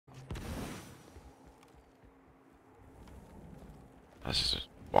I was just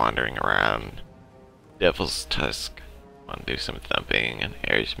wandering around Devil's Tusk. Want to do some thumping and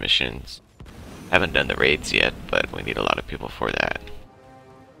Ares missions. Haven't done the raids yet, but we need a lot of people for that.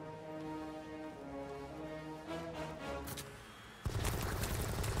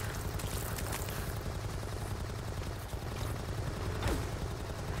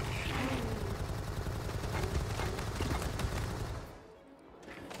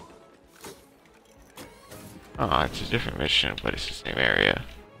 Oh, it's a different mission, but it's the same area.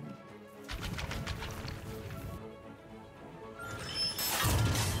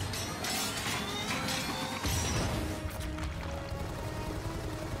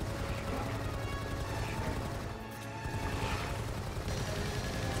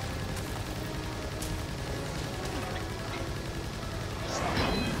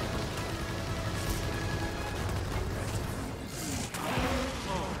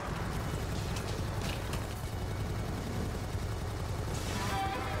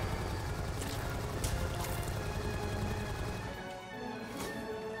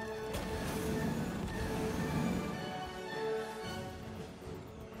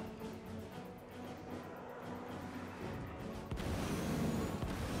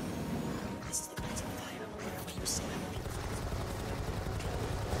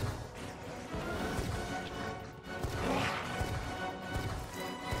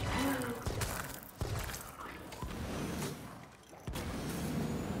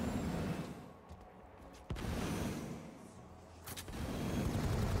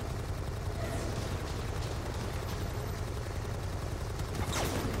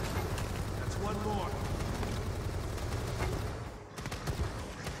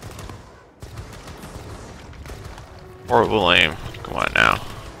 Horrible aim. Come on now.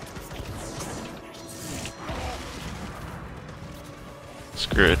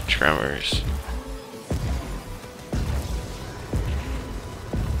 Screw it, tremors.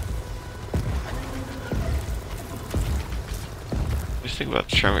 Just think about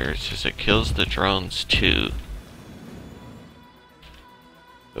tremors is it kills the drones too.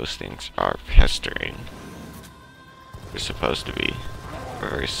 Those things are pestering. They're supposed to be a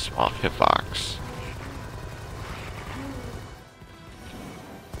very small hitbox.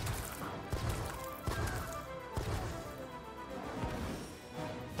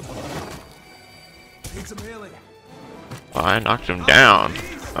 Oh, I knocked him down.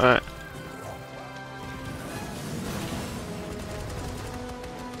 What?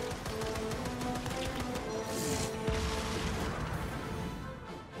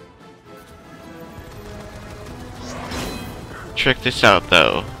 Check this out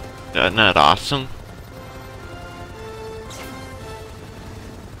though. Isn't that awesome?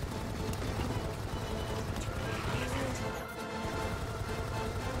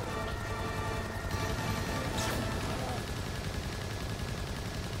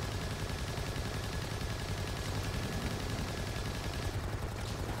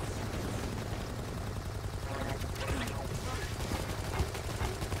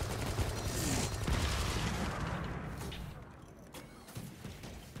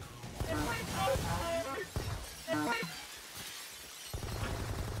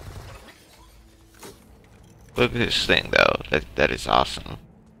 Look at this thing though, that is awesome.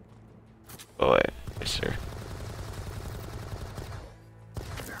 Oh wait, yes sir.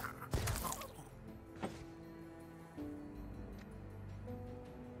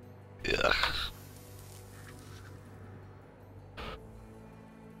 Ugh.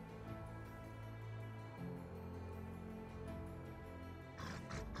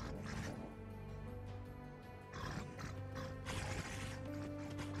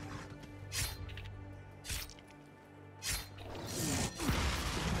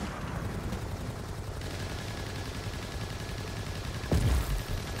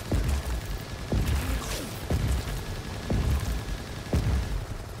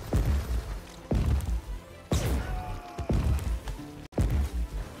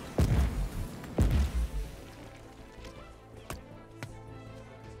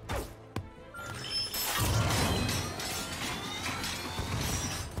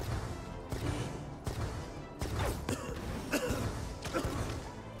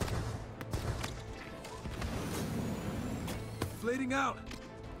 Bleeding out.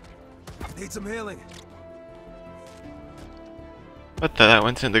 Need some healing. What the? That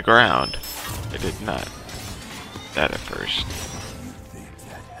went in the ground. I did not. That at first. You think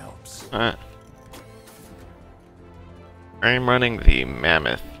that helps? Huh? I'm running the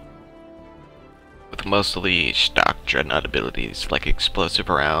Mammoth with mostly stock dreadnought abilities like explosive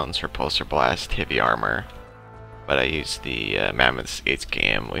rounds, repulsor blast, heavy armor. But I use the Mammoth's 8th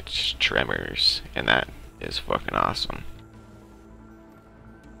cam, which tremors, and that is fucking awesome.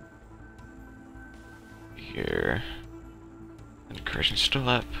 here. Incursion still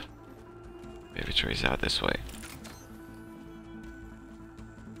up. Maybe Troy's out this way.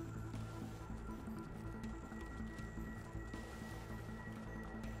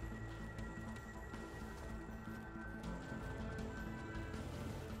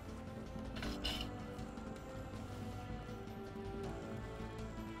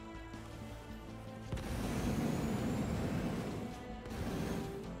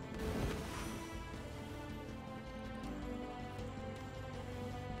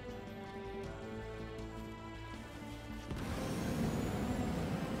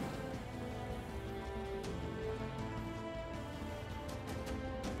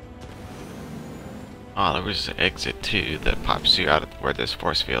 Oh, there was an exit too that pops you out of where this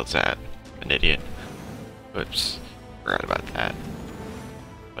force field's at. An idiot. Oops. Forgot about that.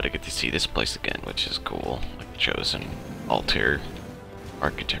 But I get to see this place again, which is cool. Like chosen altar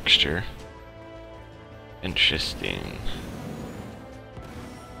architecture. Interesting.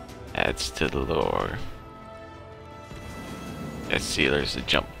 Adds to the lore. Yeah, see, there's a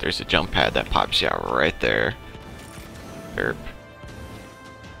jump pad that pops you out right there. Derp.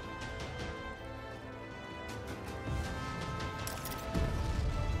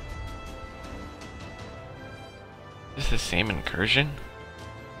 Is this the same incursion?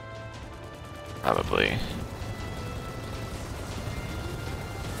 Probably.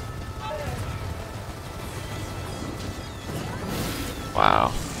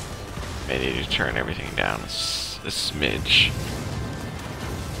 Wow. Maybe to turn everything down a smidge.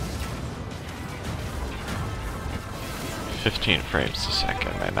 15 frames a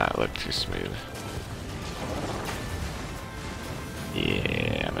second might not look too smooth.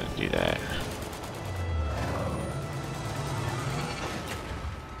 Yeah, I'm gonna do that.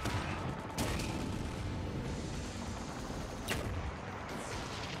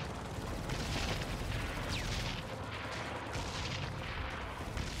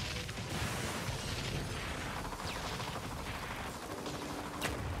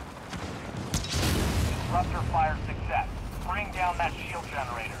 Disruptor fire success. Bring down that shield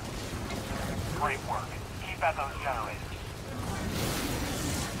generator. Great work. Keep at those generators.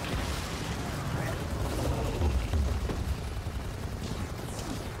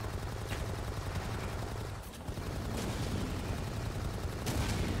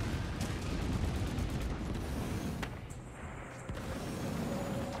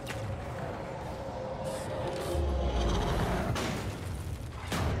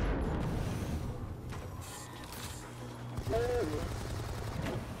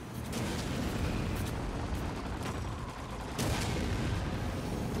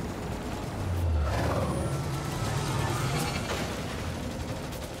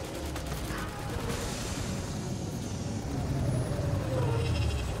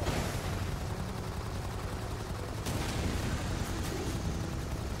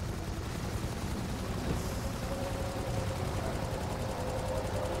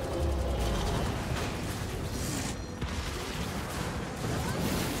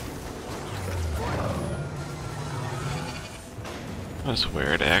 That was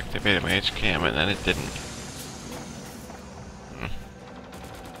weird. I activated my HCam and then it didn't.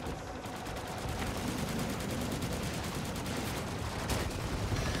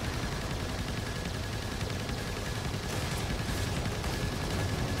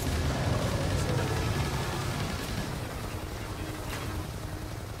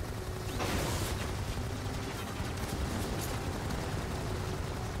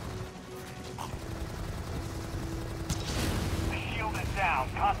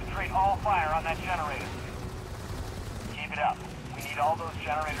 Concentrate all fire on that generator. Keep it up. We need all those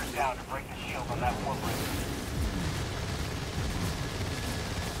generators down to break the shield on that warbringer.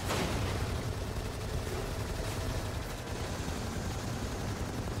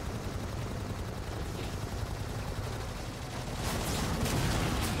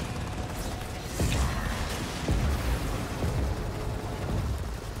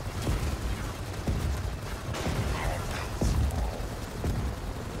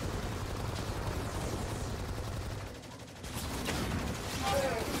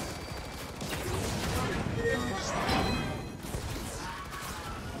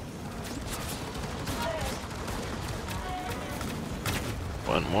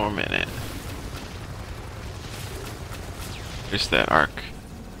 One more minute. There's that arc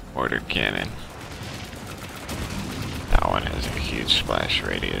mortar cannon. That one has a huge splash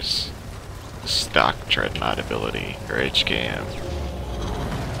radius. Stock dreadnought ability, or HKM.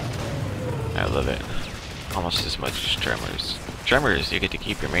 I love it. Almost as much as Tremors. Tremors, you get to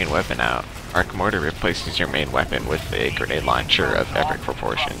keep your main weapon out. Arc mortar replaces your main weapon with a grenade launcher of epic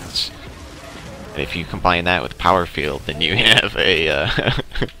proportions. And if you combine that with Power Field, then you have a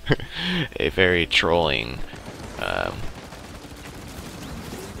a very trolling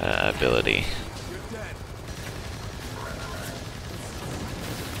ability.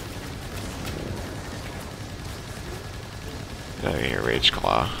 Get out of here, Rage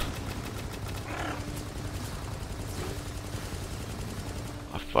Claw.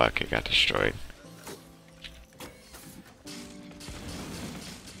 Oh fuck, it got destroyed.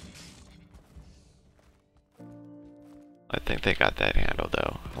 I think they got that handled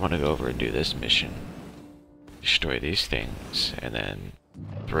though. I want to go over and do this mission. Destroy these things, and then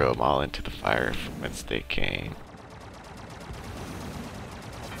throw them all into the fire from whence they came.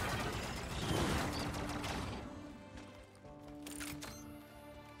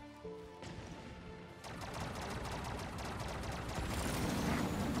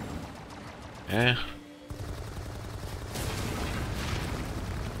 Yeah.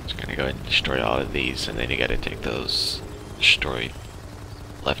 Just gonna go ahead and destroy all of these, and then you gotta take those destroyed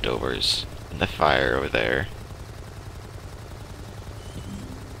leftovers in the fire over there.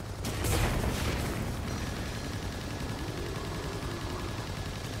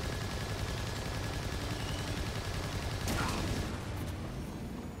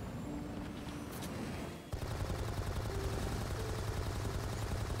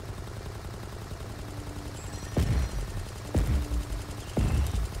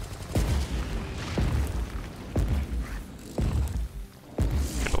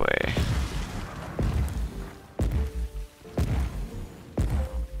 Away.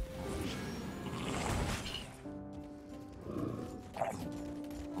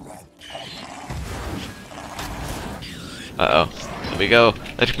 Uh-oh. Let me go.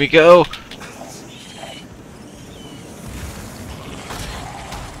 Let me go!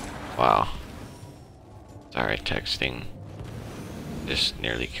 Wow. Sorry, texting just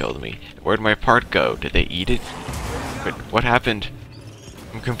nearly killed me. Where'd my part go? Did they eat it? What happened?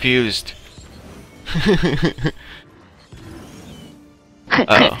 I'm confused.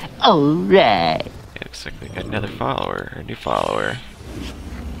 Uh-oh. Alright. It looks like we got another follower, a new follower.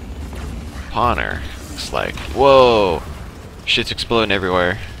 Pawner, looks like. Whoa! Shit's exploding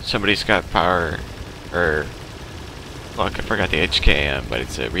everywhere. Somebody's got power, or... Fuck, I forgot the HKM, but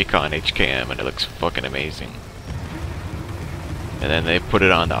it's a Recon HKM, and it looks fucking amazing. And then they put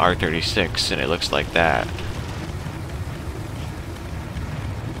it on the R36, and it looks like that.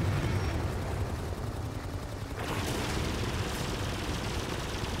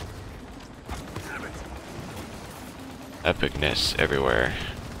 Epicness everywhere.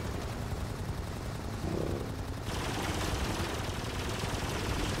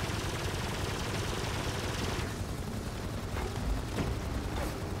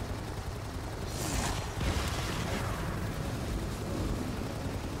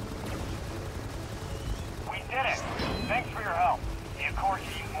 We did it! Thanks for your help. The Accord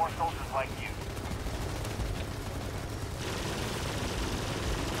could use more soldiers like you.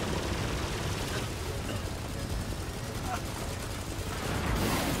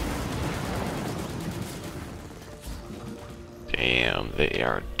 Damn, they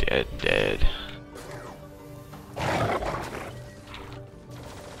are dead.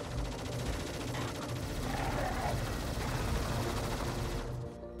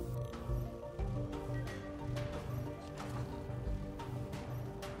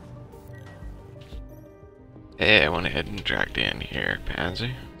 Hey, I went ahead and dragged in here,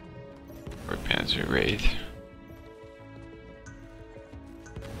 Panzer. Or Panzer Wraith.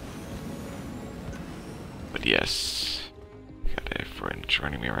 But yes, got a friend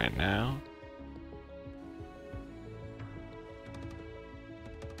joining me right now.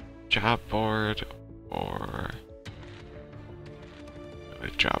 Job board, or a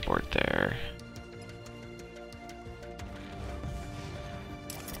job board there.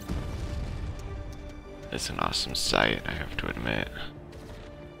 It's an awesome site, I have to admit.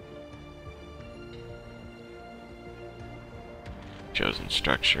 Chosen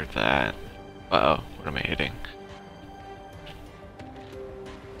structure that. Uh-oh, what am I hitting?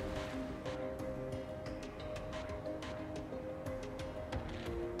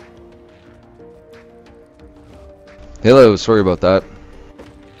 Hello, sorry about that.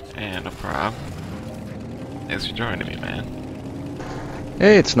 And no problem. Thanks for joining me, man.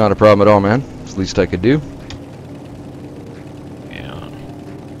 Hey, it's not a problem at all, man. It's the least I could do. Yeah.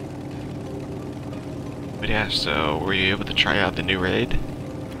 But yeah, so were you able to try out the new raid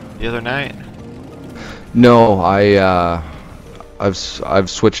the other night? No, I've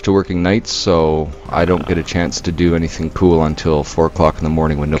switched to working nights, so I don't get a chance to do anything cool until 4 o'clock in the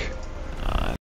morning when no